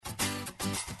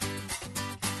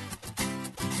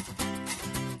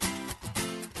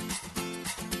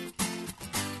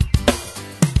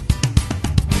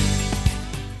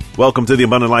Welcome to the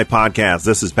Abundant Life Podcast.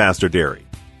 This is Pastor Derry.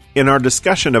 In our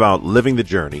discussion about living the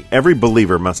journey, every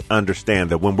believer must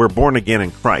understand that when we're born again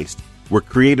in Christ, we're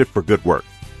created for good works.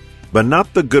 But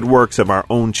not the good works of our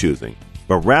own choosing,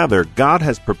 but rather God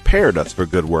has prepared us for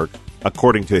good work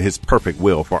according to His perfect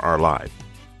will for our lives.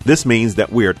 This means that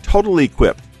we are totally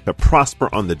equipped to prosper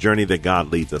on the journey that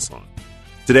God leads us on.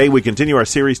 Today, we continue our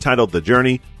series titled The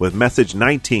Journey with Message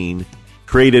 19,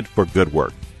 Created for Good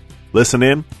Work. Listen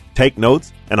in, take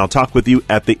notes, and I'll talk with you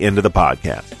at the end of the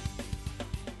podcast.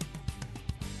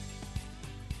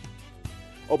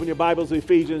 Open your Bibles to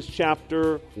Ephesians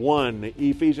chapter 1.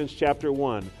 Ephesians chapter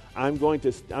 1. I'm going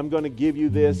to give you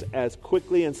this as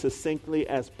quickly and succinctly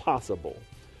as possible.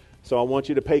 So I want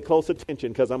you to pay close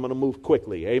attention because I'm going to move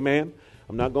quickly. Amen.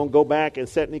 I'm not going to go back and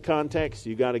set any context.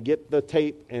 You got to get the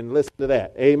tape and listen to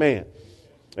that. Amen.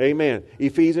 Amen.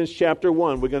 Ephesians chapter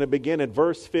 1. We're going to begin at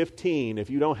verse 15. If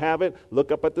you don't have it,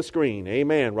 look up at the screen.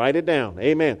 Amen. Write it down.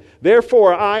 Amen.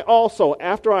 Therefore, I also,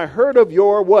 after I heard of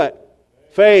your what?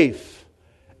 Faith.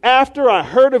 After I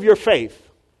heard of your faith.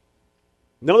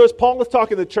 Notice Paul is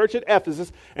talking to the church at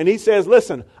Ephesus, and he says,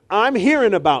 listen, I'm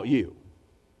hearing about you.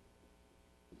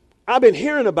 I've been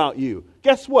hearing about you.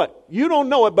 Guess what? You don't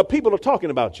know it, but people are talking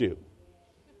about you.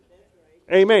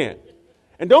 Amen.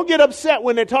 And don't get upset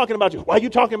when they're talking about you. Why are you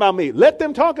talking about me? Let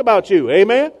them talk about you.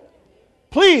 Amen.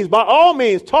 Please, by all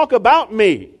means, talk about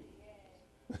me.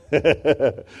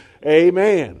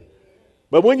 Amen.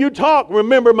 But when you talk,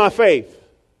 remember my faith.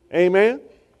 Amen.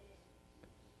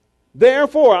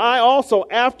 Therefore, I also,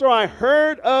 after I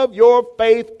heard of your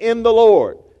faith in the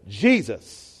Lord,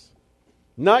 Jesus,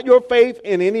 not your faith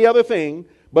in any other thing,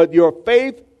 but your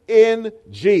faith in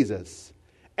Jesus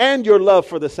and your love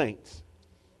for the saints.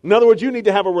 In other words, you need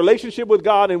to have a relationship with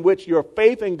God in which your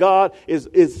faith in God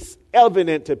is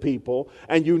evident to people,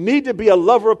 and you need to be a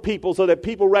lover of people so that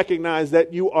people recognize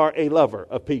that you are a lover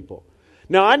of people.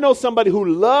 Now, I know somebody who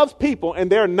loves people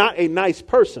and they're not a nice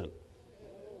person.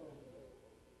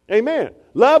 Amen.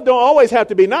 Love don't always have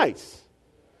to be nice.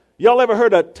 Y'all ever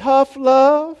heard of tough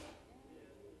love?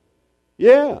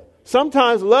 Yeah.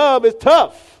 Sometimes love is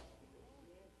tough.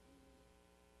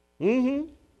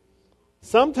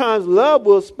 Sometimes love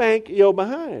will spank your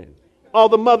behind. All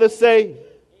the mothers say.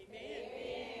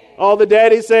 Amen. All the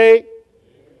daddies say.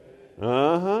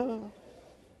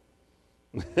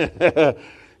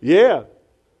 Yeah.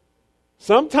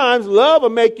 Sometimes love will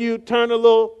make you turn a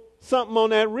little something on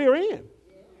that rear end.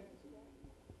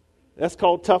 That's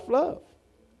called tough love.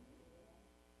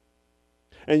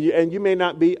 And you may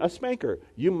not be a spanker.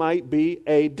 You might be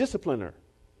a discipliner.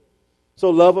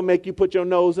 So love will make you put your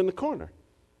nose in the corner.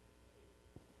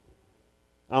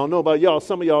 I don't know about y'all.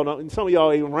 Some of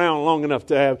y'all ain't around long enough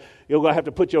to have, you're going to have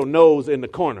to put your nose in the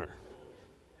corner.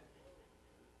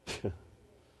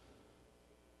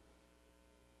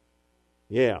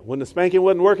 Yeah, when the spanking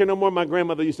wasn't working no more, my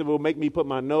grandmother used to make me put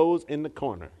my nose in the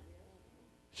corner.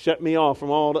 Shut me off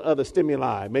from all the other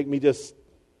stimuli. Make me just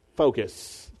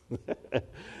focus.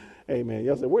 Amen.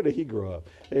 Y'all said, where did he grow up?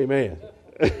 Amen.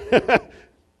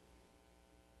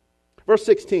 Verse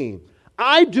 16.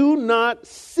 I do not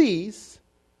cease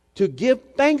to give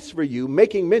thanks for you,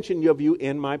 making mention of you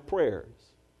in my prayers.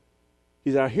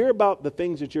 He said, I hear about the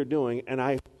things that you're doing, and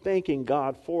I'm thanking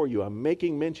God for you. I'm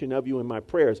making mention of you in my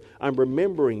prayers. I'm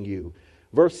remembering you.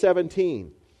 Verse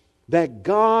 17. That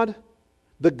God,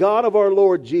 the God of our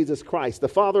Lord Jesus Christ, the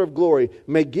Father of glory,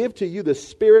 may give to you the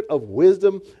spirit of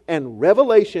wisdom and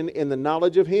revelation in the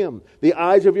knowledge of Him, the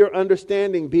eyes of your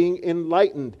understanding being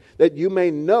enlightened, that you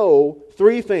may know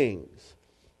three things.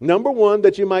 Number one,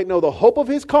 that you might know the hope of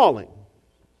His calling.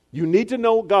 You need to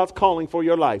know God's calling for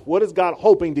your life. What is God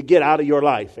hoping to get out of your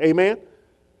life? Amen?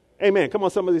 Amen. Come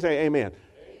on, somebody say amen.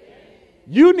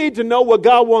 You need to know what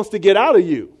God wants to get out of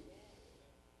you.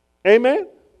 Amen?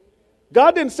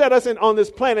 God didn't set us on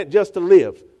this planet just to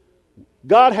live.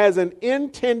 God has an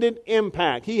intended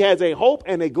impact. He has a hope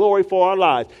and a glory for our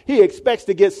lives. He expects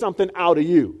to get something out of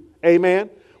you. Amen?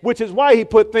 Which is why He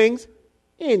put things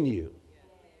in you.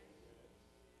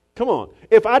 Come on.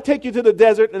 If I take you to the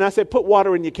desert and I say, put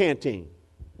water in your canteen,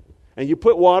 and you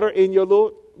put water in your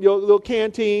little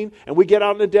canteen, and we get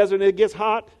out in the desert and it gets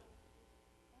hot,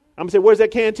 I'm going to say, where's that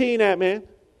canteen at, man?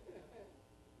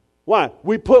 Why?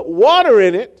 We put water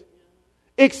in it,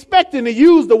 expecting to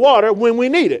use the water when we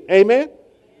need it. Amen?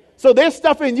 So there's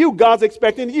stuff in you God's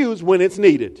expecting to use when it's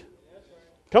needed.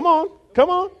 Come on. Come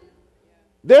on.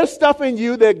 There's stuff in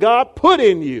you that God put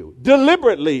in you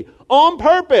deliberately, on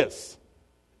purpose,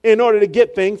 in order to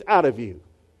get things out of you.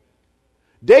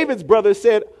 David's brother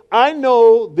said, I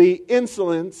know the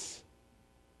insolence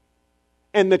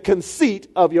and the conceit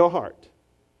of your heart.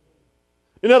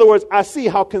 In other words, I see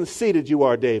how conceited you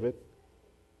are, David.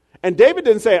 And David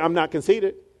didn't say, I'm not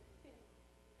conceited.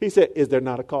 He said, is there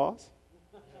not a cause?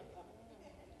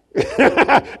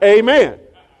 Amen.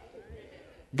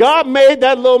 God made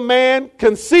that little man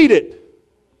conceited.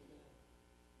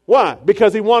 Why?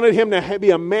 Because he wanted him to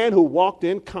be a man who walked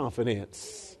in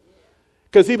confidence.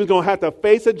 Because he was going to have to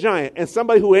face a giant. And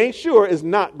somebody who ain't sure is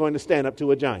not going to stand up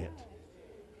to a giant.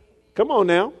 Come on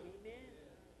now.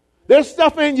 There's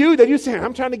stuff in you that you say,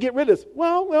 I'm trying to get rid of this.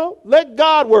 Well, let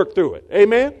God work through it.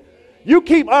 Amen. You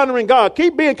keep honoring God.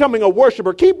 Keep becoming a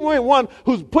worshiper. Keep being one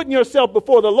who's putting yourself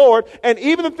before the Lord. And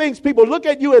even the things people look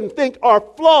at you and think are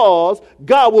flaws,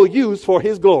 God will use for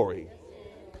his glory.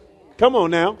 Come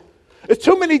on now. There's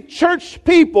too many church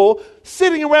people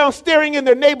sitting around staring in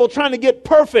their navel trying to get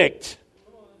perfect.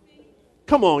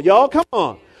 Come on, y'all. Come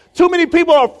on. Too many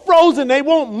people are frozen. They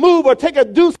won't move or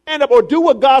stand up or do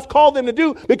what God's called them to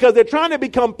do because they're trying to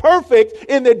become perfect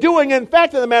in their doing. And the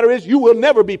fact of the matter is, you will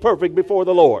never be perfect before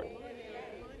the Lord.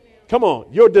 Come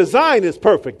on. Your design is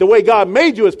perfect. The way God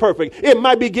made you is perfect. It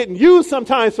might be getting used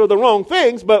sometimes for the wrong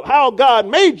things, but how God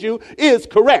made you is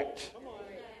correct.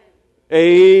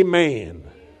 Amen.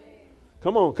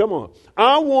 Come on.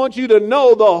 I want you to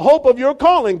know the hope of your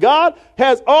calling. God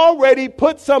has already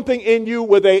put something in you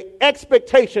with an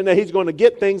expectation that he's going to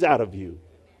get things out of you.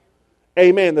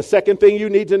 Amen. The second thing you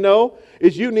need to know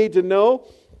is you need to know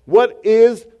what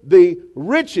is the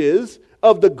riches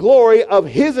of the glory of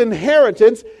his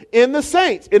inheritance in the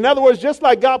saints. In other words, just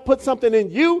like God put something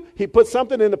in you, he put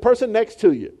something in the person next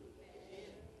to you.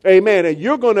 Amen. And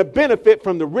you're going to benefit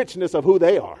from the richness of who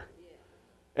they are.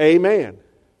 Amen.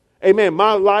 Amen.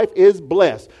 My life is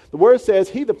blessed. The word says,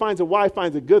 he that finds a wife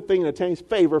finds a good thing and attains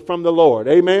favor from the Lord.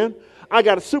 Amen. I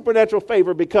got a supernatural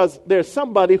favor because there's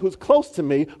somebody who's close to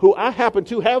me who I happen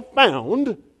to have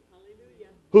found,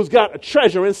 who's got a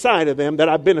treasure inside of them that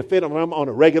I benefit from on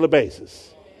a regular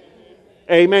basis.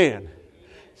 Amen.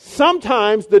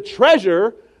 Sometimes the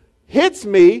treasure hits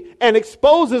me and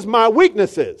exposes my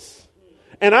weaknesses.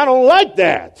 And I don't like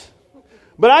that.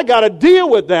 But I got to deal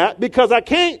with that because I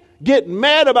can't get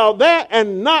mad about that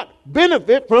and not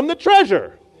benefit from the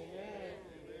treasure.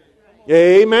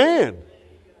 Amen.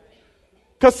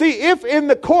 Because see, if in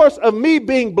the course of me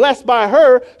being blessed by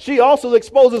her, she also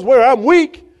exposes where I'm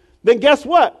weak, then guess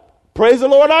what? Praise the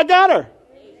Lord, I got her.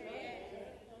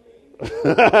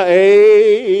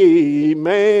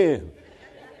 Amen.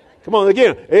 Come on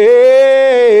again.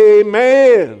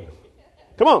 Amen.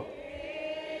 Come on.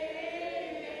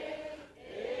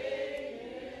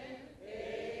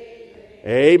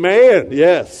 Amen.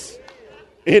 Yes,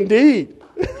 indeed.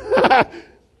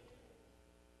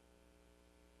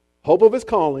 Hope of his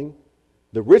calling,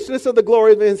 the richness of the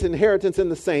glory of his inheritance in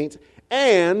the saints,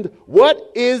 and what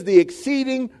is the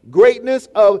exceeding greatness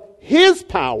of his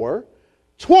power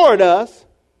toward us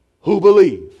who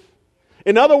believe.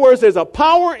 In other words, there's a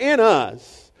power in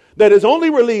us that is only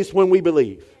released when we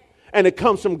believe. And it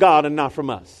comes from God and not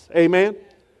from us. Amen.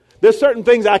 There's certain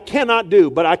things I cannot do,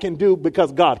 but I can do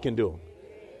because God can do them.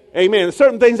 Amen. There's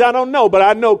certain things I don't know, but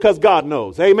I know because God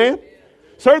knows. Amen.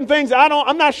 Certain things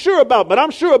I'm not sure about, but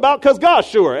I'm sure about because God's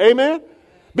sure. Amen.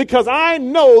 Because I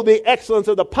know the excellence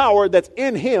of the power that's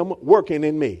in him working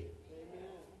in me.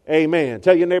 Amen.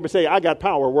 Tell your neighbor, say, I got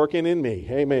power working in me.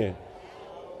 Amen.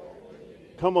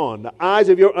 Come on. The eyes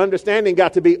of your understanding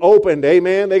got to be opened.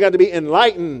 Amen. They got to be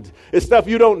enlightened. It's stuff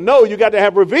you don't know. You got to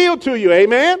have revealed to you.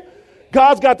 Amen.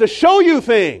 God's got to show you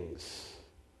things.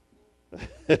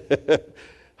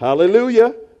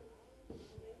 Hallelujah.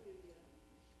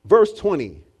 Verse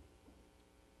 20.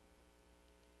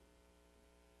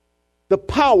 The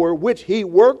power which he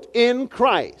worked in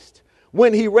Christ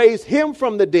when he raised him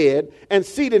from the dead and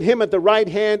seated him at the right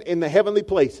hand in the heavenly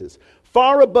places,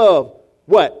 far above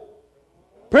what?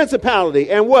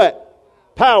 Principality and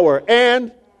what? Power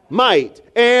and might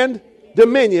and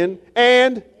dominion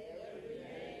and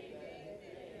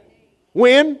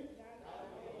when?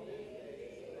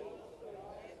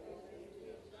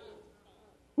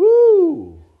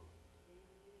 Woo!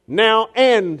 Now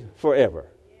and forever.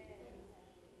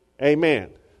 Amen.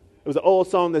 It was an old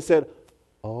song that said,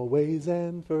 always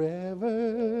and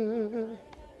forever.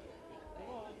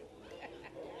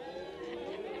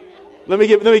 Let me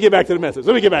get back to the message.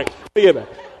 Let me get back.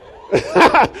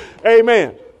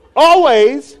 Amen.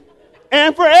 Always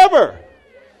and forever.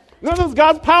 Notice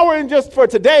God's power isn't just for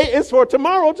today, it's for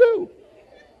tomorrow too.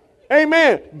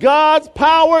 Amen. God's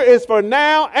power is for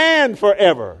now and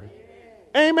forever.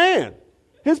 Amen.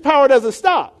 His power doesn't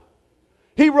stop.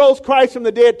 He rose Christ from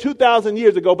the dead 2,000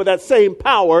 years ago, but that same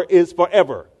power is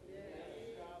forever.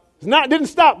 Didn't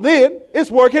stop then. It's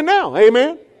working now.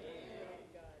 Amen.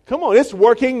 Come on, it's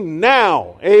working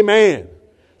now. Amen.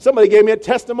 Somebody gave me a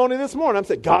testimony this morning. I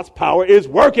said, God's power is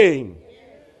working.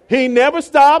 He never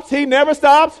stops. He never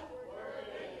stops.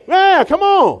 Yeah, come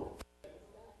on.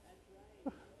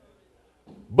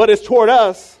 But it's toward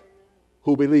us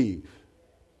who believe.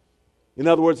 In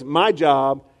other words, my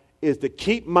job is to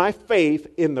keep my faith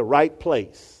in the right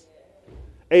place.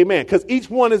 Amen. Because each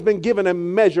one has been given a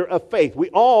measure of faith. We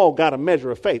all got a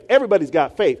measure of faith. Everybody's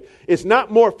got faith. It's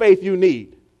not more faith you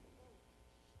need.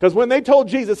 Because when they told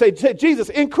Jesus, say, Jesus,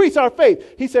 increase our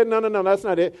faith. He said, no, that's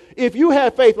not it. If you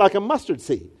had faith like a mustard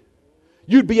seed,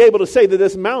 you'd be able to say to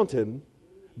this mountain,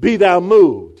 be thou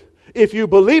moved. If you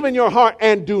believe in your heart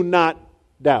and do not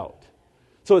doubt.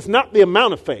 So it's not the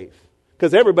amount of faith,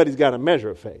 because everybody's got a measure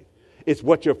of faith. It's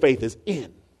what your faith is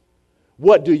in.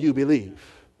 What do you believe?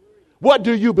 What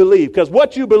do you believe? Because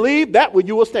what you believe, that what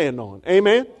you will stand on.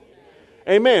 Amen?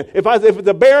 Amen. If it's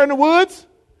a bear in the woods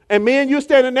and me and you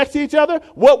standing next to each other,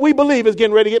 what we believe is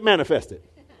getting ready to get manifested.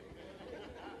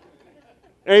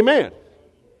 Amen.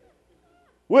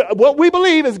 What we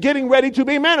believe is getting ready to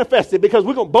be manifested, because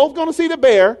we're both going to see the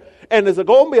bear, and there's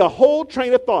going to be a whole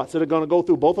train of thoughts that are going to go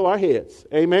through both of our heads.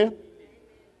 Amen.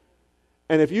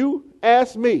 And if you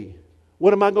ask me,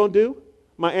 what am I going to do?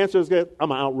 My answer is, I'm going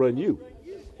to outrun you.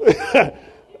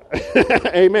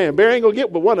 Amen. Bear ain't going to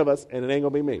get but one of us, and it ain't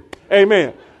going to be me.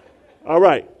 Amen. All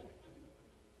right.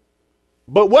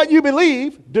 But what you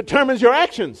believe determines your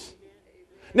actions.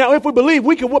 Now, if we believe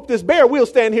we can whoop this bear, we'll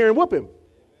stand here and whoop him.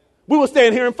 We will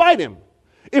stand here and fight him.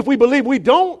 If we believe we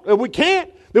don't, or we can't,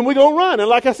 then we're going to run. And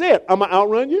like I said, I'm going to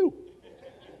outrun you.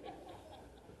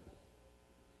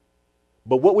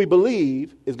 But what we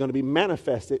believe is going to be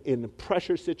manifested in the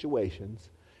pressure situations.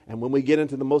 And when we get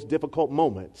into the most difficult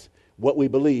moments, what we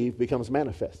believe becomes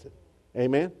manifested.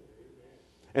 Amen?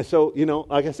 And so,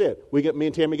 like I said, me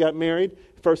and Tammy got married.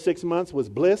 First 6 months was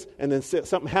bliss. And then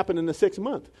something happened in the 6th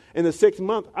month. In the 6th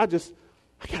month, I got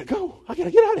to go. I got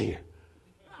to get out of here.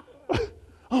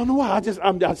 I don't know why.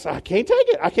 I can't take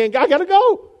it. I got to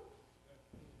go.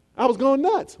 I was going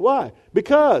nuts. Why?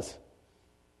 Because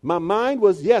my mind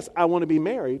was, yes, I want to be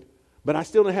married, but I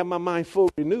still don't have my mind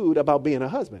fully renewed about being a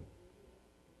husband.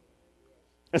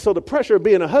 And so the pressure of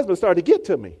being a husband started to get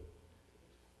to me.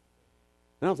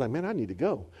 And I was like, man, I need to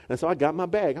go. And so I got my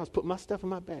bag. I was putting my stuff in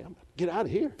my bag. I'm like, get out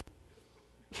of here.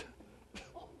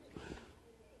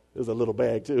 It was a little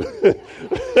bag, too.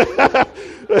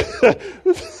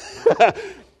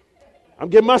 I'm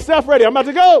getting my stuff ready. I'm about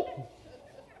to go.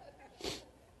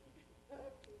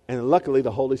 And luckily,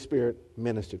 the Holy Spirit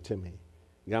ministered to me.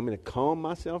 He got me to calm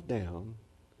myself down,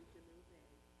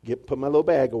 put my little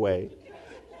bag away,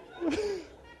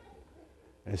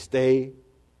 and stay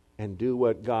and do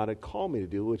what God had called me to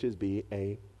do, which is be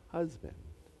a husband.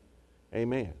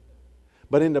 Amen.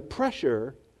 But in the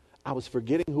pressure, I was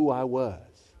forgetting who I was.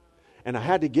 And I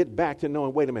had to get back to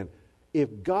knowing, wait a minute,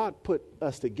 if God put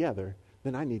us together,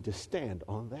 then I need to stand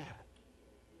on that.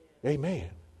 Amen.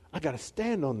 I got to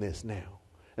stand on this now.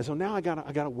 And so now I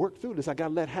got to work through this. I got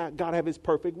to let God have his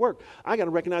perfect work. I got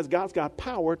to recognize God's got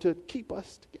power to keep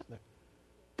us together.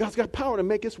 God's got power to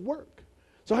make us work.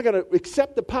 So I got to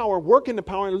accept the power, work in the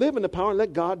power, and live in the power, and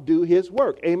let God do his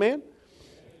work. Amen?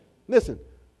 Listen.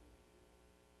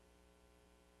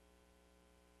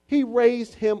 He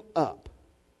raised him up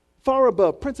far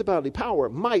above principality, power,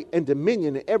 might, and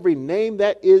dominion, in every name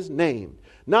that is named,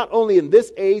 not only in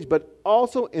this age, but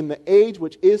also in the age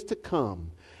which is to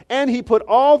come. And he put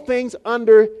all things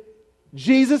under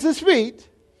Jesus' feet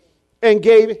and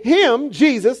gave him,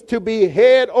 Jesus, to be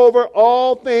head over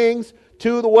all things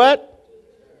to the what?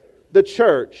 The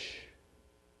church.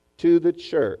 To the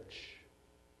church,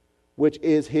 which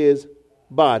is his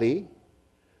body,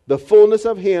 the fullness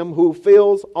of him who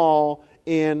fills all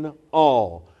in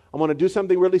all. I want to do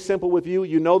something really simple with you.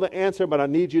 You know the answer, but I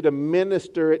need you to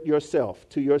minister it yourself,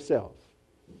 to yourself.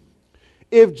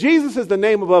 If Jesus is the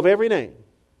name above every name,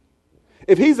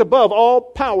 if he's above all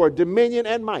power, dominion,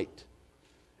 and might,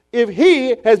 if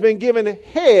he has been given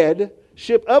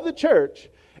headship of the church,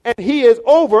 and he is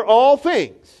over all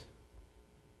things,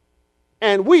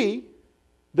 and we,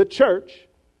 the church,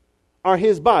 are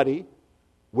his body,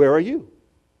 where are you?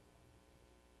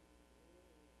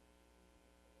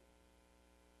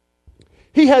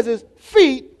 He has his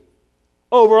feet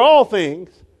over all things,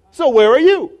 so where are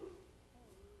you?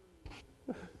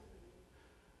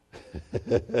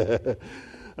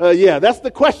 That's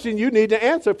the question you need to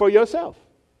answer for yourself.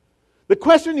 The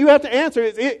question you have to answer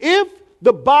is, if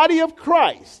the body of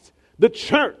Christ, the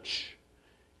church,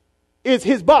 is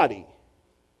his body,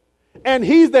 and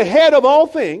he's the head of all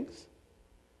things,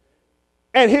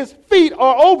 and his feet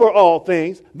are over all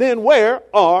things, then where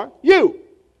are you?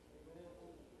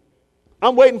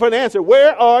 I'm waiting for an answer.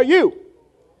 Where are you?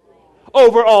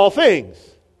 Over all things.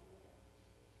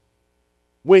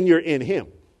 When you're in him.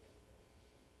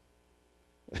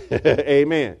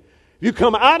 Amen. You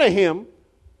come out of him,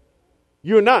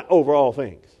 you're not over all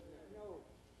things.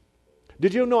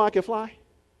 Did you know I could fly?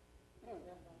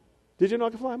 Did you know I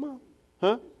could fly, Mom?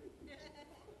 Huh?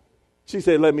 She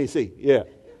said, let me see. Yeah.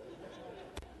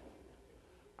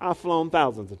 I've flown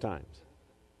thousands of times.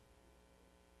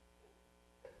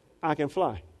 I can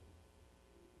fly.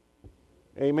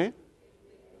 Amen.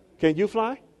 Can you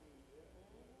fly?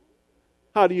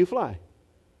 How do you fly?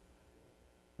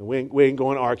 We ain't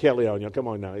going R. Kelly on you. Come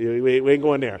on now. We ain't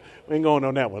going there. We ain't going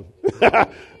on that one.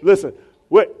 Listen.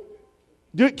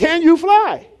 Can you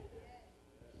fly?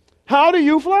 How do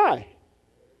you fly?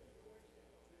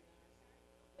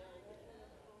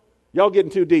 Y'all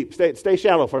getting too deep. Stay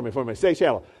shallow for me. Stay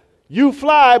shallow. You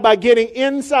fly by getting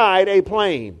inside a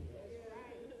plane.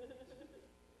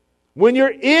 When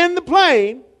you're in the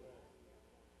plane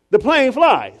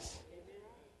flies.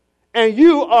 And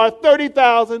you are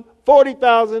 30,000,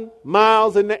 40,000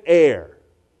 miles in the air.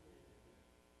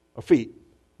 Or feet.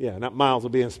 Yeah, not miles will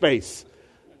be in space.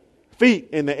 Feet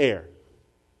in the air.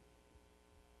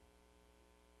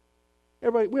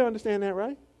 Everybody, we understand that,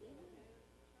 right?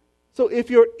 So if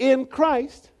you're in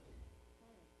Christ,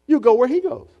 you go where he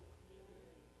goes.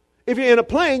 If you're in a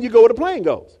plane, you go where the plane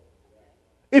goes.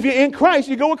 If you're in Christ,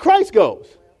 you go where Christ goes.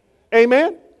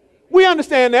 Amen? We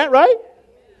understand that, right?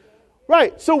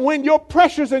 Right. So when your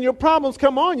pressures and your problems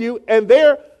come on you and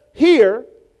they're here,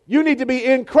 you need to be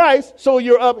in Christ so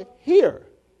you're up here.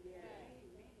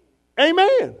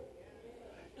 Amen.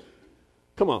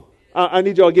 Come on. I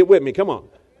need y'all to get with me. Come on.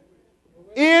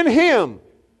 In him.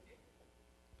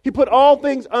 He put all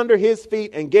things under his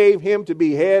feet and gave him to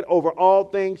be head over all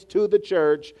things to the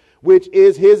church, which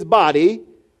is his body,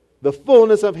 the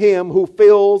fullness of him who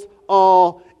fills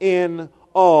all in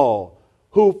all.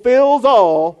 Who fills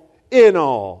all in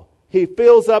all. He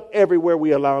fills up everywhere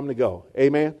we allow him to go.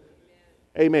 Amen?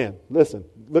 Amen. Listen,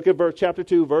 look at chapter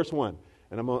 2, verse 1.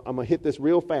 And I'm going to hit this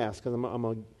real fast because I'm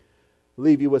going to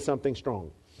leave you with something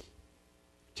strong.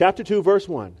 Chapter 2, verse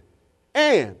 1.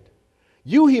 And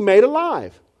you he made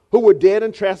alive, who were dead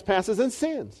in trespasses and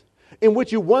sins, in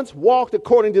which you once walked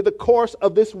according to the course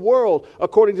of this world,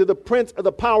 according to the prince of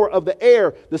the power of the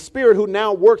air, the spirit who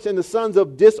now works in the sons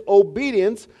of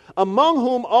disobedience, among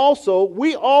whom also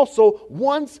we also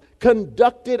once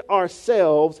conducted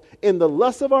ourselves in the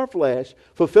lust of our flesh,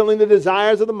 fulfilling the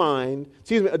desires of the mind,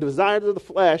 the desires of the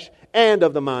flesh and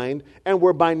of the mind, and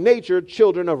were by nature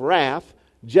children of wrath,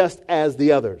 just as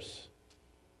the others.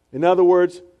 In other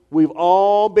words, we've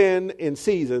all been in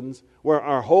seasons where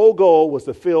our whole goal was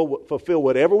to fulfill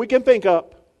whatever we can think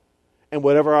up and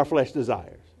whatever our flesh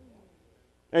desires.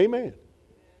 Amen.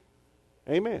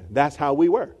 Amen. That's how we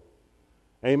were.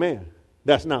 Amen.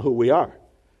 That's not who we are.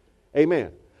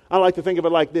 Amen. I like to think of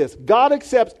it like this. God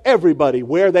accepts everybody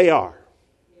where they are.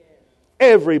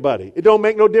 Everybody. It don't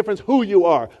make no difference who you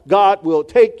are. God will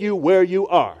take you where you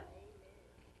are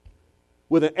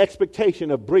with an expectation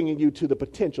of bringing you to the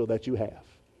potential that you have.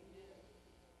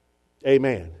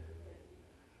 Amen.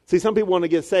 See, some people want to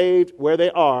get saved where they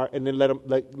are and then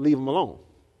leave them alone.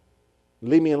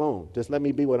 Leave me alone. Just let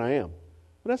me be what I am.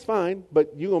 Well, that's fine,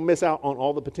 but you're going to miss out on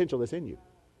all the potential that's in you.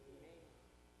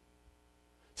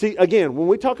 See, again, when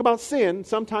we talk about sin,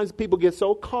 sometimes people get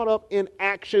so caught up in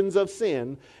actions of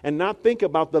sin and not think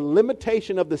about the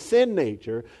limitation of the sin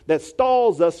nature that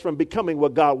stalls us from becoming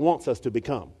what God wants us to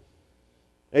become.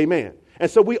 Amen.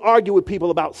 And so we argue with people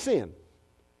about sin.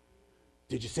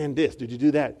 Did you sin this? Did you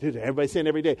do that? Everybody sin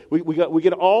every day. We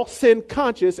get all sin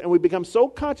conscious, and we become so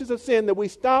conscious of sin that we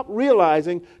stop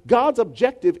realizing God's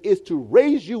objective is to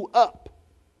raise you up.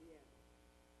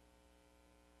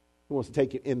 He wants to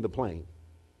take you in the plane.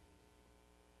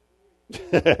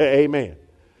 Amen.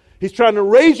 He's trying to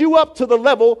raise you up to the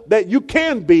level that you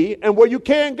can be and where you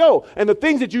can go. And the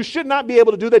things that you should not be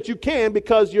able to do that you can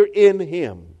because you're in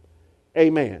him.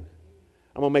 Amen.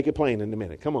 I'm going to make it plain in a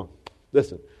minute. Come on.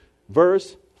 Listen.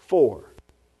 Verse 4.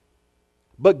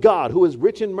 But God, who is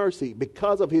rich in mercy,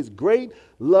 because of his great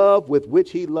love with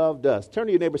which he loved us. Turn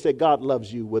to your neighbor and say, God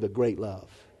loves you with a great love.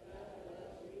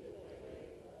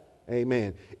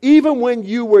 Amen. Even when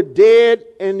you were dead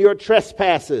in your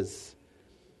trespasses.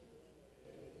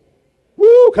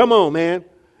 Woo, come on, man.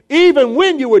 Even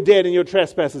when you were dead in your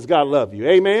trespasses, God loved you.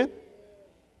 Amen.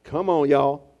 Come on,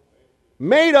 y'all.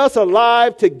 Made us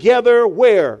alive together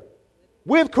where?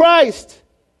 With Christ.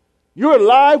 You're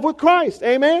alive with Christ.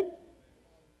 Amen.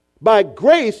 By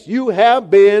grace you have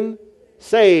been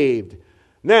saved.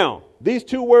 Now, these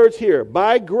two words here,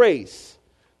 by grace,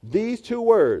 these two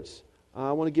words,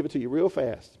 I want to give it to you real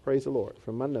fast. Praise the Lord.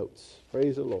 From my notes.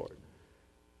 Praise the Lord.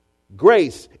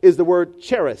 Grace is the word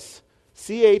charis.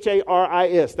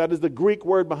 C-H-A-R-I-S. That is the Greek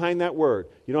word behind that word.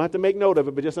 You don't have to make note of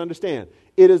it, but just understand.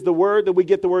 It is the word that we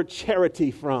get the word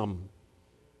charity from.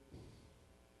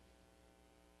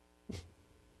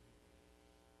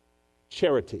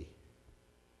 Charity.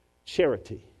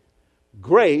 Charity.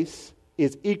 Grace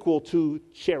is equal to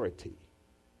charity.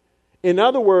 In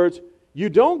other words, you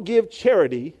don't give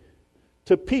charity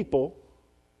to people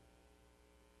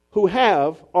who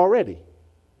have already.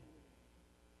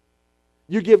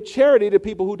 You give charity to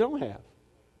people who don't have.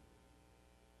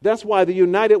 That's why the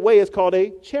United Way is called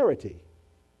a charity.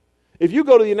 If you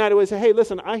go to the United Way and say, hey,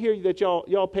 listen, I hear that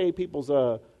y'all pay people's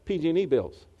PG&E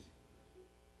bills.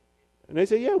 And they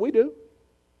say, yeah, we do.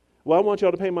 Well, I want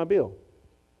y'all to pay my bill.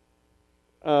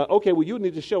 Okay, well, you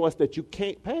need to show us that you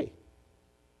can't pay.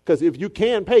 Because if you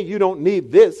can pay, you don't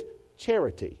need this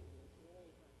charity.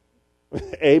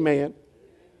 Amen.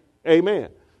 Amen.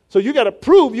 So you got to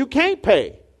prove you can't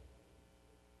pay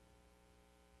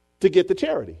to get the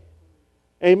charity.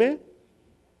 Amen.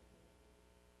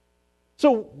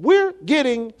 So we're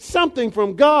getting something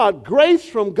from God, grace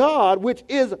from God, which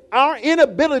is our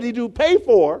inability to pay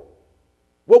for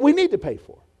what we need to pay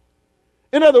for.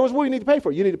 In other words, what do you need to pay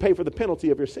for? You need to pay for the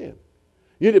penalty of your sin.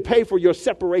 You need to pay for your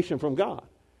separation from God.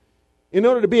 In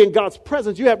order to be in God's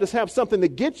presence, you have to have something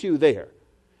that gets you there.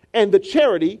 And the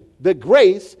charity, the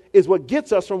grace, is what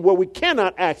gets us from where we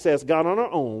cannot access God on our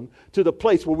own to the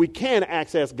place where we can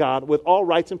access God with all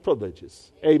rights and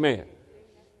privileges. Amen.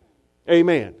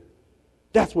 Amen.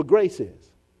 That's what grace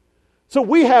is. So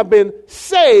we have been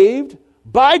saved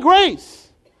by grace.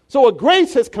 So a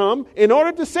grace has come in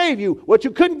order to save you. What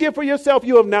you couldn't give for yourself,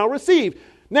 you have now received.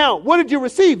 Now, what did you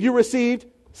receive? You received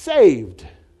saved.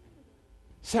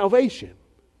 Salvation.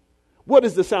 What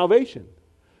is the salvation?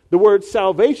 The word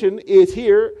salvation is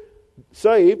here,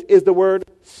 saved, is the word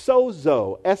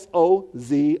sozo,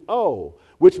 S-O-Z-O,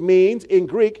 which means in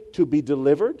Greek to be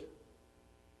delivered,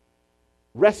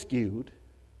 rescued,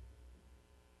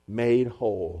 made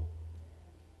whole.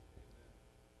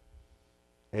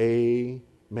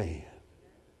 Amen.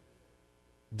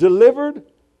 Delivered,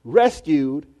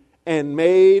 rescued, and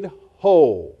made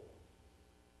whole.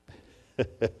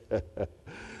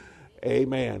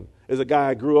 Amen. There's a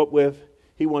guy I grew up with.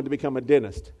 He wanted to become a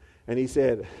dentist, and he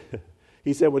said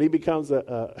when he becomes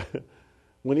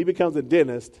a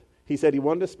dentist, he said he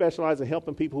wanted to specialize in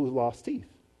helping people who lost teeth.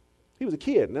 He was a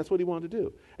kid, and that's what he wanted to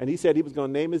do. And he said he was going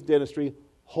to name his dentistry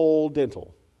Whole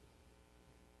Dental.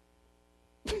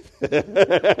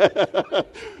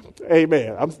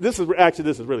 Amen. This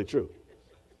is really true.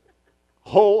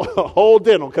 Whole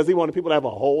dental, because he wanted people to have a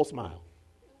whole smile.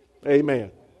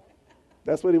 Amen.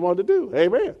 That's what he wanted to do.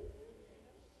 Amen.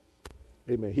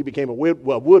 Amen. He became a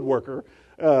woodworker,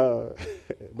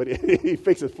 but he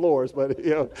fixes floors. But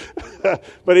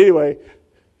but anyway,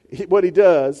 what he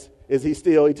does is he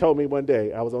told me one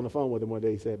day. I was on the phone with him one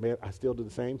day. He said, "Man, I still do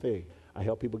the same thing. I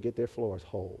help people get their floors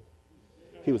whole."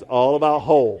 He was all about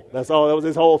whole. That's all. That was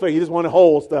his whole thing. He just wanted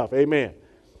whole stuff. Amen.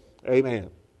 Amen.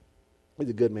 He's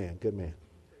a good man. Good man.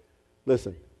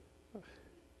 Listen.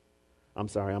 I'm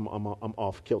sorry. I'm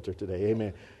off kilter today.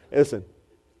 Amen. Listen.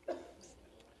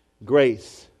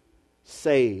 Grace,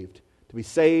 saved, to be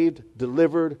saved,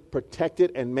 delivered,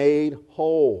 protected, and made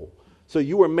whole. So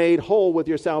you were made whole with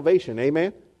your salvation.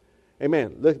 Amen?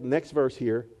 Amen. Look, next verse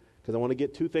here, because I want to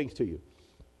get two things to you.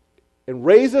 And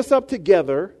raised us up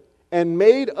together and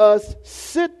made us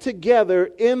sit together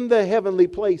in the heavenly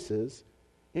places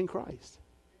in Christ.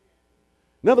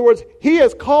 In other words, He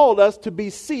has called us to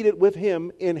be seated with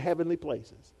Him in heavenly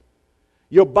places.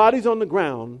 Your body's on the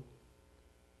ground,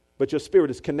 but your spirit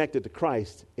is connected to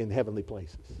Christ in heavenly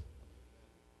places.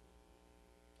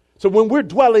 So when we're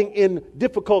dwelling in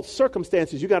difficult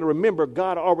circumstances, you got to remember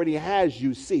God already has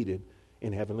you seated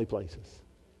in heavenly places.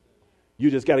 You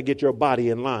just got to get your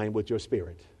body in line with your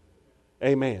spirit.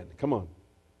 Amen. Come on.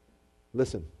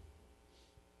 Listen.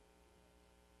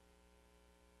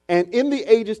 And in the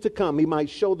ages to come, He might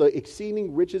show the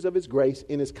exceeding riches of His grace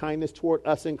in His kindness toward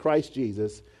us in Christ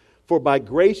Jesus. For by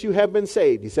grace you have been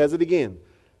saved. He says it again.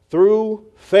 Through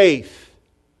faith.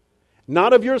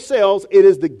 Not of yourselves, it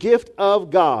is the gift of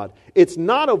God. It's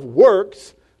not of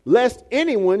works, lest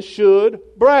anyone should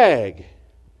brag.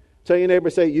 Tell your neighbor,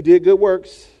 say, you did good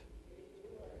works,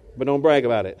 but don't brag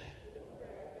about it.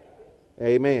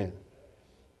 Amen.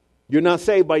 You're not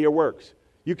saved by your works.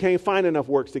 You can't find enough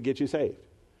works to get you saved.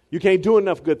 You can't do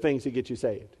enough good things to get you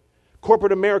saved.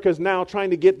 Corporate America is now trying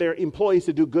to get their employees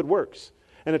to do good works.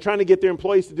 And they're trying to get their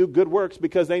employees to do good works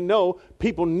because they know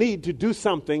people need to do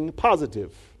something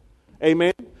positive.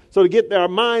 Amen. So to get our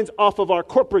minds off of our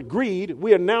corporate greed,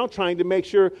 we are now trying to make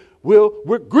sure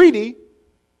we're greedy,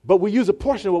 but we use a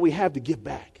portion of what we have to give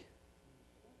back.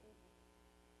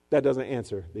 That doesn't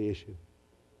answer the issue.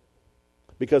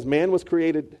 Because man was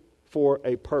created for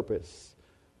a purpose.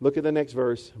 Look at the next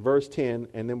verse, verse 10,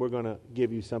 and then we're going to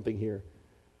give you something here.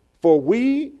 For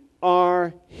we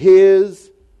are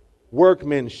his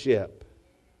workmanship.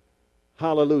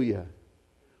 Hallelujah.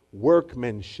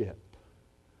 Workmanship.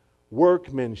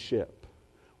 Workmanship.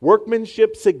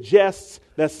 Workmanship suggests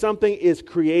that something is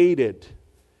created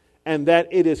and that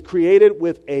it is created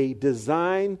with a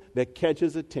design that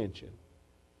catches attention.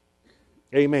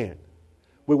 Amen.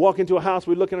 We walk into a house,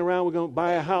 we're looking around, we're going to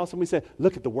buy a house, and we say,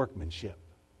 look at the workmanship.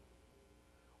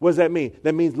 What does that mean?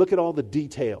 That means look at all the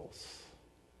details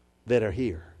that are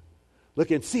here.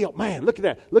 Look and see, oh man, look at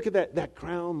that. Look at that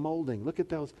crown molding. Look at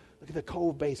those. Look at the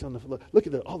cove base on the floor. Look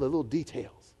at all the little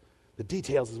details. The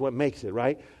details is what makes it,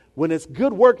 right? When it's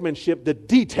good workmanship, the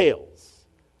details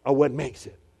are what makes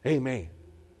it. Amen.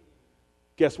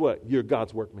 Guess what? You're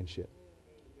God's workmanship.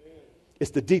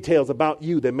 It's the details about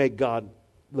you that make God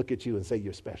look at you and say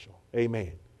you're special.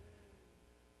 Amen.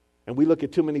 And we look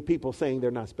at too many people saying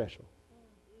they're not special.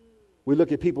 We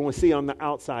look at people and we see on the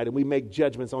outside and we make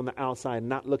judgments on the outside,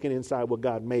 not looking inside what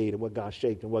God made and what God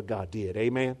shaped and what God did.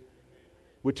 Amen.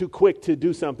 We're too quick to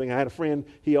do something. I had a friend,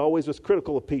 he always was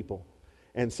critical of people.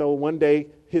 And so one day,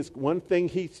 his one thing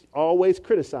he always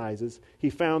criticizes, he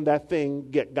found that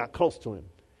thing got close to him.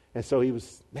 And so he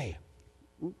was, man.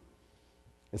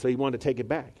 And so he wanted to take it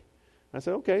back. I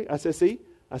said, okay. I said, see?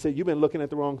 I said, you've been looking at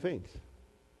the wrong things.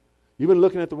 You've been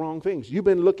looking at the wrong things. You've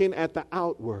been looking at the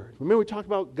outward. Remember we talked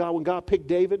about God, when God picked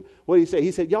David? What did he say?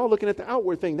 He said, y'all looking at the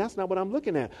outward thing. That's not what I'm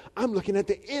looking at. I'm looking at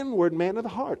the inward man of the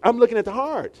heart. I'm looking at the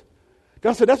heart.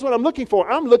 God said, that's what I'm looking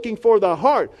for. I'm looking for the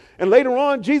heart. And later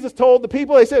on, Jesus told the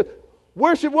people, they said,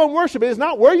 worship won't worship. It's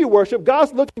not where you worship.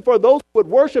 God's looking for those who would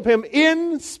worship him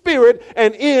in spirit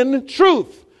and in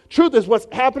truth. Truth is what's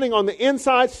happening on the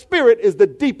inside. Spirit is the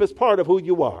deepest part of who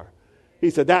you are. He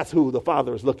said that's who the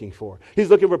Father is looking for. He's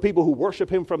looking for people who worship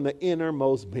him from the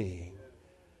innermost being.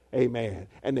 Amen.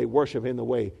 And they worship him the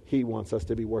way he wants us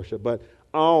to be worshiped. But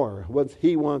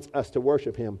he wants us to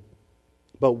worship him.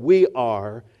 But we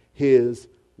are his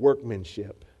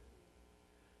workmanship.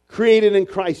 Created in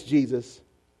Christ Jesus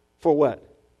for what?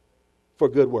 For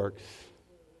good works.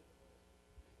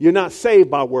 You're not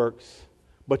saved by works,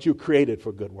 but you're created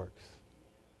for good works.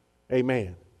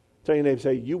 Amen. Tell your neighbor,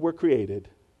 say, you were created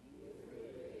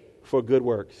for good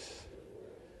works.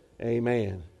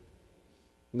 Amen.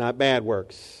 Not bad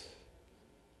works.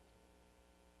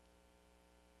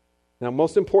 Now,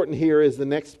 most important here is the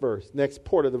next verse, next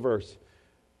part of the verse.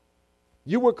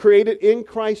 You were created in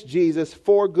Christ Jesus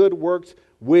for good works,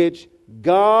 which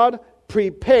God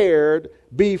prepared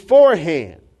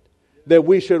beforehand that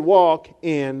we should walk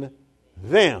in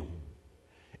them.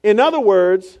 In other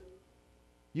words,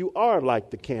 you are like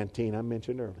the canteen I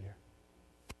mentioned earlier.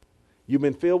 You've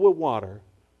been filled with water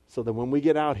so that when we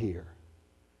get out here,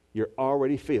 you're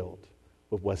already filled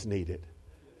with what's needed.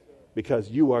 Because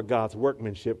you are God's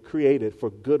workmanship created for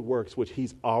good works, which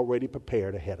he's already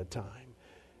prepared ahead of time.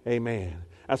 Amen.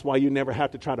 That's why you never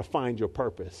have to try to find your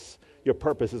purpose. Your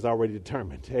purpose is already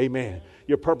determined. Amen.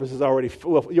 Your purpose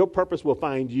will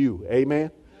find you.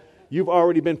 Amen. You've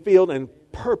already been filled and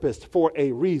purposed for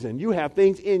a reason. You have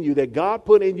things in you that God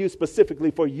put in you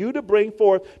specifically for you to bring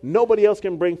forth. Nobody else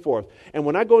can bring forth. And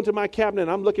when I go into my cabinet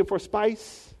and I'm looking for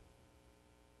spice,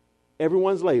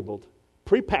 everyone's labeled,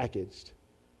 prepackaged.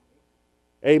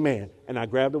 Amen. And I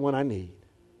grab the one I need.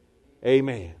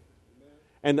 Amen.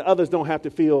 And the others don't have to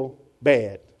feel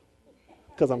bad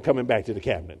because I'm coming back to the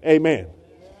cabinet. Amen.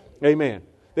 Amen.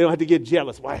 They don't have to get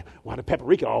jealous. Why the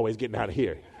paprika always getting out of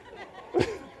here?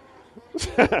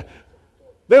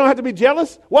 They don't have to be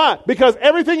jealous. Why? Because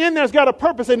everything in there's got a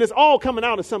purpose and it's all coming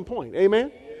out at some point.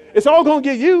 Amen. It's all going to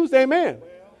get used. Amen.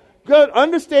 Good.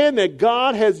 Understand that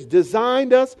God has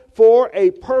designed us for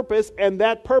a purpose, and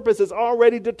that purpose is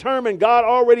already determined. God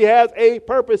already has a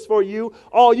purpose for you.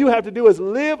 All you have to do is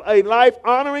live a life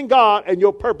honoring God, and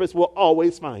your purpose will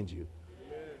always find you.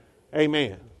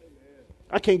 Amen.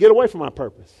 I can't get away from my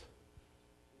purpose.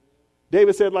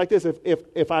 David said like this,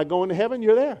 if I go into heaven,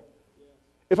 you're there.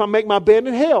 If I make my bed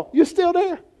in hell, you're still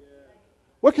there.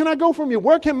 Where can I go from you?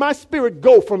 Where can my spirit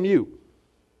go from you?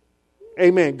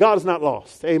 Amen. God is not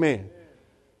lost. Amen.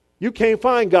 You can't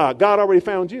find God. God already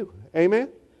found you. Amen.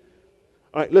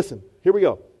 All right, listen. Here we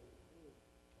go.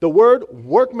 The word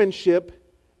workmanship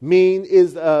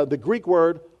is the Greek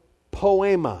word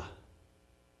poema.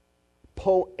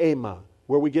 Poema,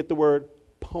 where we get the word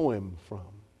poem from.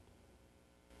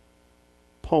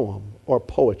 Poem or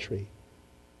poetry.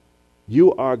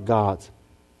 You are God's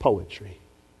poetry.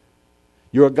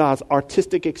 You're God's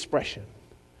artistic expression.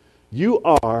 You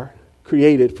are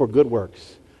created for good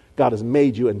works. God has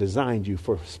made you and designed you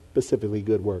for specifically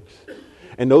good works.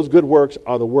 And those good works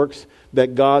are the works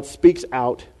that God speaks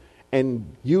out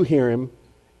and you hear him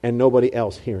and nobody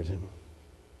else hears him.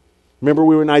 Remember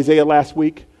we were in Isaiah last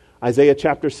week? Isaiah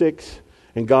chapter 6.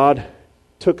 And God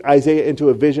took Isaiah into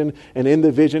a vision. And in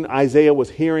the vision, Isaiah was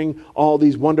hearing all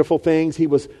these wonderful things. He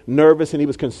was nervous and he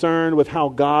was concerned with how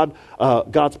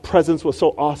God's presence was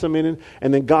so awesome in it.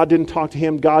 And then God didn't talk to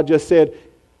him. God just said,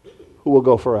 who will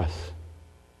go for us?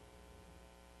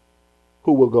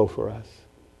 Who will go for us?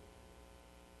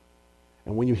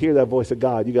 And when you hear that voice of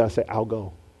God, you got to say, I'll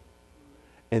go.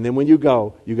 And then when you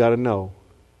go, you got to know,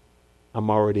 I'm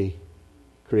already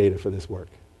created for this work.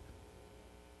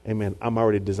 Amen. I'm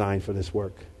already designed for this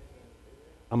work.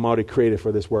 I'm already created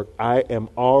for this work. I am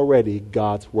already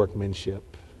God's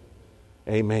workmanship.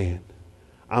 Amen.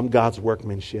 I'm God's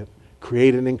workmanship,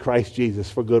 created in Christ Jesus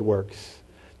for good works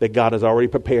that God has already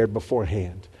prepared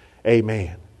beforehand.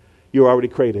 Amen. You're already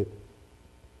created.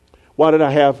 Why did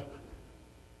I have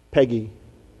Peggy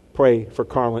pray for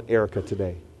Carl and Erica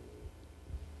today?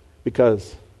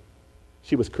 Because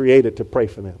she was created to pray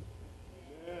for them.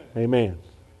 Amen.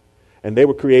 And they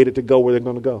were created to go where they're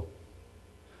going to go.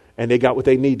 And they got what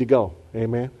they need to go.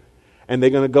 Amen. And they're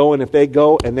going to go, and if they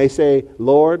go and they say,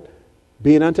 Lord,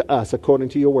 be it unto us according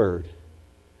to your word,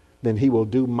 then he will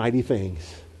do mighty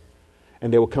things.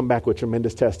 And they will come back with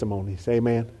tremendous testimonies.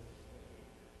 Amen.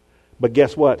 But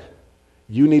guess what?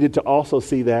 You needed to also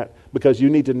see that because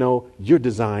you need to know you're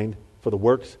designed for the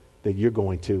works that you're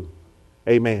going to.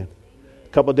 Amen. A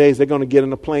couple of days they're going to get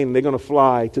in a plane and they're going to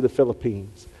fly to the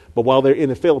Philippines. But while they're in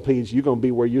the Philippines, you're going to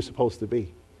be where you're supposed to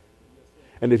be.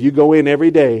 And if you go in every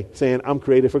day saying, I'm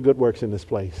created for good works in this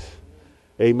place.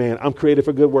 Amen. I'm created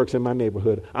for good works in my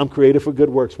neighborhood. I'm created for good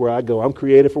works where I go. I'm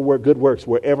created for good works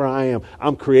wherever I am.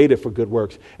 I'm created for good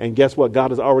works. And guess what?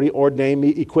 God has already ordained me,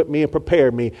 equipped me, and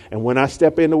prepared me. And when I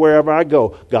step into wherever I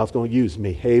go, God's going to use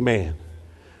me. Amen.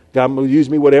 God will use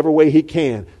me whatever way he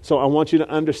can. So I want you to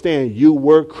understand you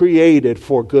were created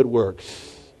for good works.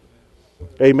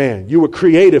 Amen. You were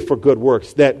created for good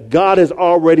works that God has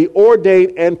already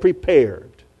ordained and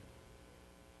prepared.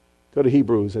 Go to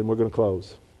Hebrews and we're going to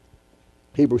close.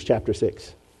 Hebrews chapter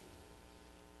 6.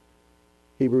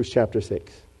 Hebrews chapter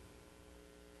 6.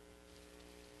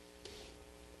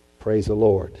 Praise the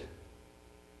Lord.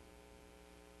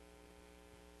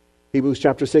 Hebrews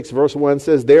chapter 6 verse 1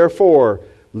 says, therefore,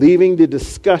 leaving the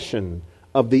discussion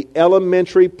of the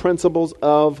elementary principles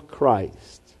of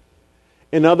Christ.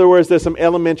 In other words, there's some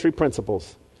elementary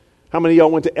principles. How many of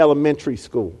y'all went to elementary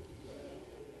school?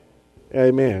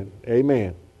 Amen.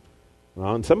 Amen.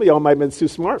 Well, and some of y'all might have been too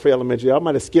smart for elementary. Y'all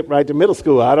might have skipped right to middle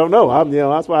school. I don't know.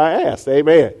 That's why I asked.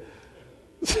 Amen.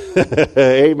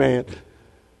 Amen.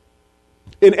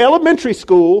 In elementary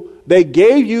school, they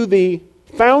gave you the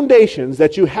foundations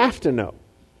that you have to know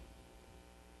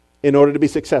in order to be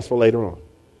successful later on.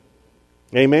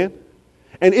 Amen.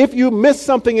 And if you miss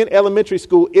something in elementary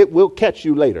school, it will catch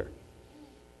you later.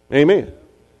 Amen.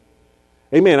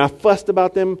 Amen. I fussed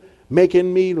about them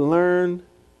making me learn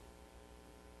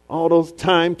all those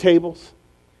timetables.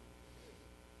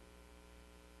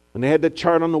 And they had the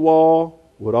chart on the wall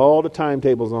with all the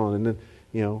timetables on. And then,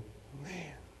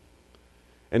 man.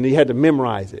 And you had to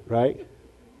memorize it, right?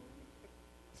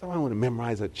 So I want to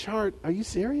memorize a chart. Are you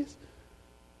serious?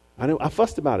 I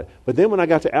fussed about it. But then when I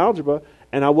got to algebra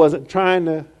and I wasn't trying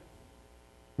to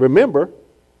remember,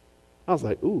 I was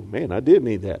like, ooh, man, I did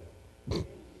need that.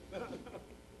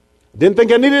 Didn't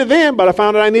think I needed it then, but I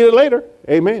found out I needed it later.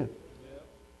 Amen. Yeah.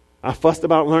 I fussed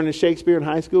about learning Shakespeare in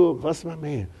high school. Fussed about,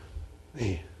 man.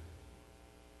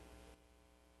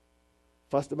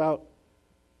 Fussed about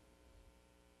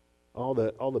all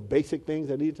the basic things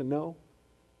I needed to know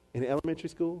in elementary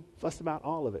school. Fussed about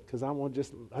all of it because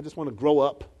I just want to grow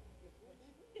up.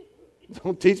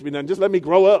 Don't teach me nothing. Just let me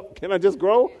grow up. Can I just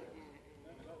grow?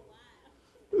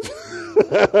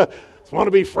 Just want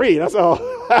to be free. That's all.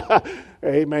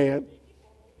 Amen.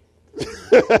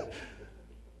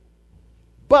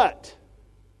 But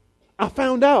I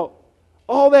found out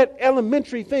all that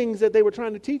elementary things that they were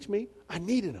trying to teach me, I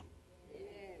needed them.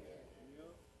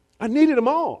 I needed them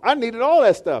all. I needed all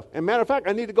that stuff. And matter of fact,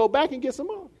 I need to go back and get some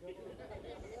more.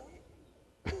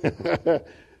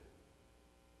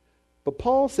 But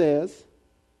Paul says,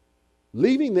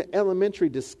 leaving the elementary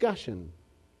discussion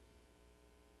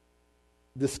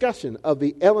discussion of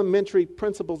the elementary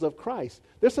principles of Christ.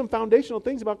 There's some foundational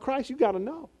things about Christ you got to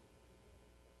know.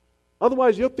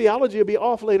 Otherwise, your theology will be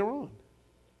off later on.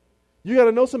 You got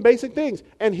to know some basic things.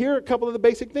 And here are a couple of the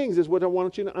basic things is what I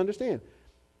want you to understand.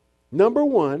 Number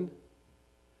one,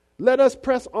 let us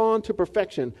press on to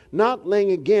perfection, not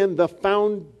laying again the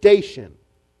foundation.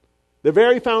 The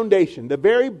very foundation, the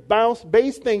very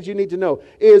base things you need to know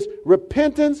is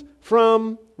repentance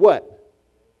from what?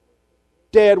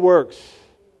 Dead works.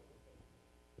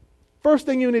 First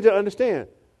thing you need to understand,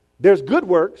 there's good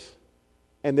works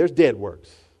and there's dead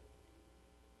works.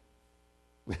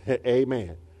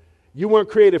 Amen. You weren't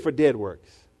created for dead works.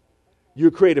 You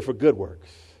were created for good works.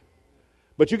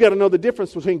 But you got to know the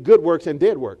difference between good works and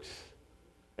dead works.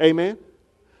 Amen.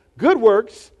 Good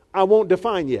works, I won't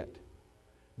define yet.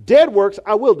 Dead works,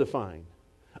 I will define.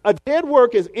 A dead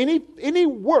work is any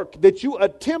work that you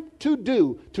attempt to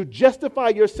do to justify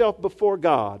yourself before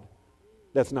God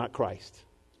that's not Christ.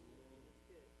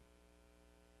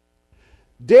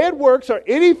 Dead works are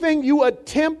anything you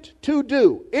attempt to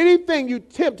do,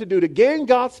 to gain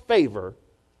God's favor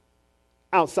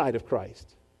outside of Christ.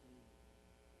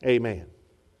 Amen.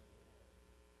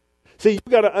 See,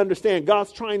 you've got to understand,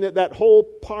 God's trying that whole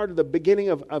part of the beginning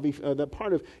of the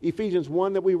part of Ephesians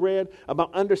 1 that we read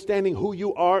about understanding who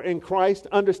you are in Christ,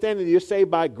 understanding that you're saved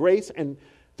by grace and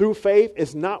through faith.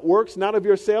 It's not works, not of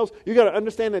yourselves. You got to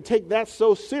understand and take that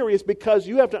so serious, because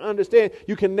you have to understand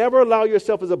you can never allow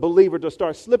yourself as a believer to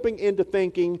start slipping into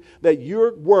thinking that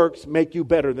your works make you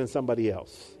better than somebody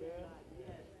else.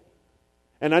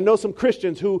 And I know some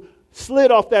Christians who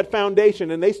slid off that foundation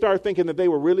and they started thinking that they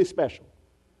were really special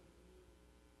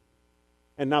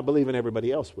and not believing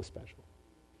everybody else was special.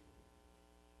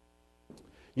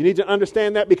 You need to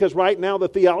understand that, because right now the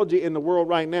theology in the world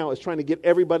right now is trying to get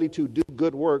everybody to do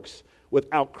good works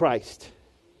without Christ.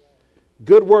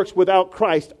 Good works without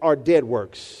Christ are dead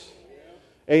works.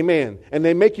 Amen. And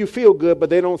they make you feel good, but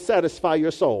they don't satisfy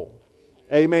your soul.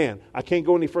 Amen. I can't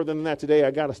go any further than that today.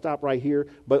 I got to stop right here.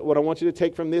 But what I want you to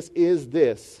take from this is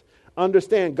this.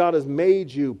 Understand, God has made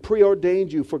you,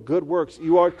 preordained you for good works.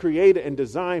 You are created and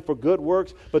designed for good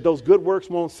works, but those good works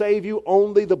won't save you.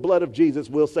 Only the blood of Jesus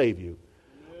will save you.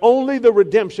 Only the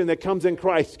redemption that comes in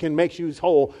Christ can make you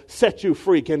whole, set you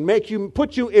free, can make you,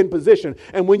 put you in position.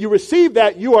 And when you receive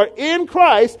that, you are in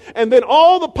Christ, and then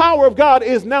all the power of God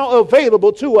is now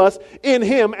available to us in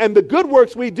Him. And the good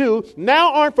works we do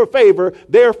now aren't for favor,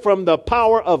 they're from the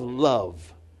power of love.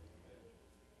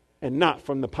 And not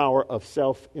from the power of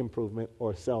self-improvement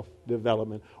or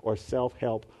self-development or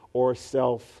self-help or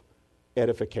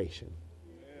self-edification.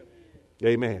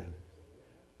 Amen.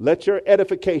 Let your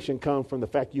edification come from the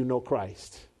fact you know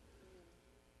Christ.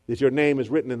 That your name is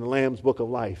written in the Lamb's book of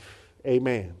life.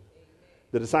 Amen.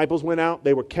 The disciples went out.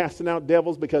 They were casting out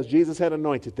devils because Jesus had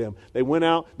anointed them. They went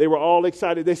out. They were all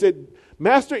excited. They said,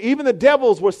 Master, even the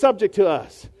devils were subject to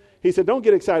us. He said, don't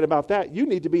get excited about that. You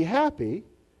need to be happy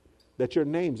that your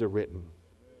names are written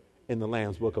in the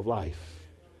Lamb's book of life.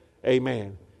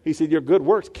 Amen. He said, your good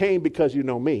works came because you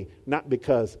know me, not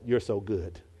because you're so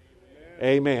good.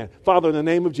 Amen. Father, in the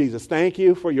name of Jesus, thank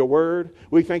you for your word.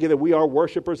 We thank you that we are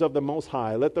worshipers of the Most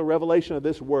High. Let the revelation of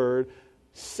this word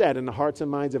set in the hearts and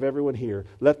minds of everyone here.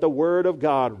 Let the word of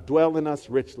God dwell in us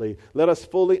richly. Let us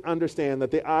fully understand,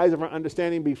 that the eyes of our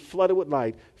understanding be flooded with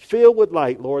light, filled with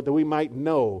light, Lord, that we might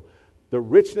know the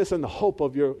richness and the hope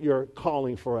of your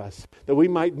calling for us, that we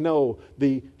might know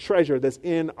the treasure that's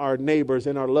in our neighbors,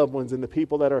 in our loved ones, in the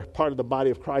people that are part of the body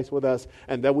of Christ with us,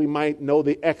 and that we might know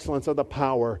the excellence of the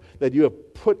power that you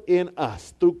have put in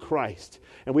us through Christ.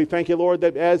 And we thank you, Lord,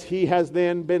 that as he has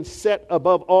then been set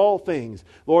above all things,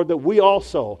 Lord, that we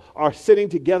also are sitting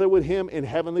together with him in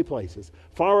heavenly places,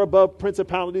 far above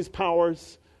principalities,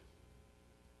 powers.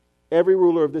 Every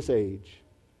ruler of this age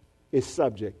is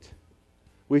subject.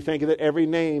 We thank you that every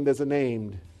name that's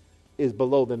named is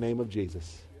below the name of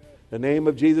Jesus. The name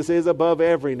of Jesus is above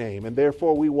every name, and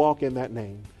therefore we walk in that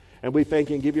name. And we thank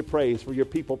you and give you praise for your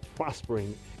people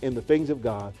prospering in the things of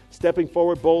God, stepping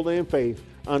forward boldly in faith,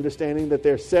 understanding that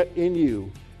they're set in you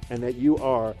and that you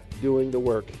are doing the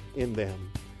work in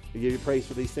them. We give you praise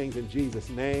for these things in Jesus'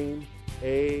 name.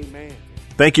 Amen.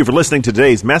 Thank you for listening to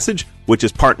today's message, which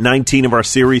is part 19 of our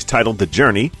series titled The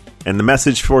Journey. And the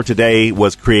message for today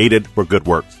was Created for Good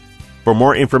Works. For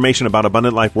more information about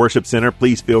Abundant Life Worship Center,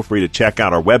 please feel free to check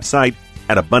out our website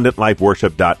at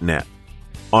abundantlifeworship.net.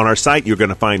 On our site, you're going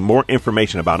to find more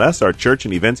information about us, our church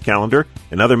and events calendar,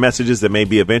 and other messages that may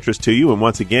be of interest to you. And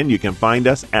once again, you can find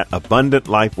us at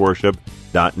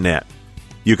abundantlifeworship.net.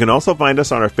 You can also find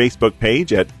us on our Facebook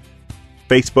page at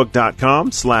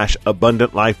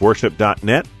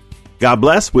facebook.com/abundantlifeworship.net. God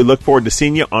bless. We look forward to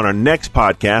seeing you on our next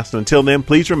podcast. Until then,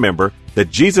 please remember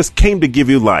that Jesus came to give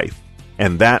you life,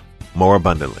 and that more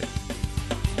abundantly.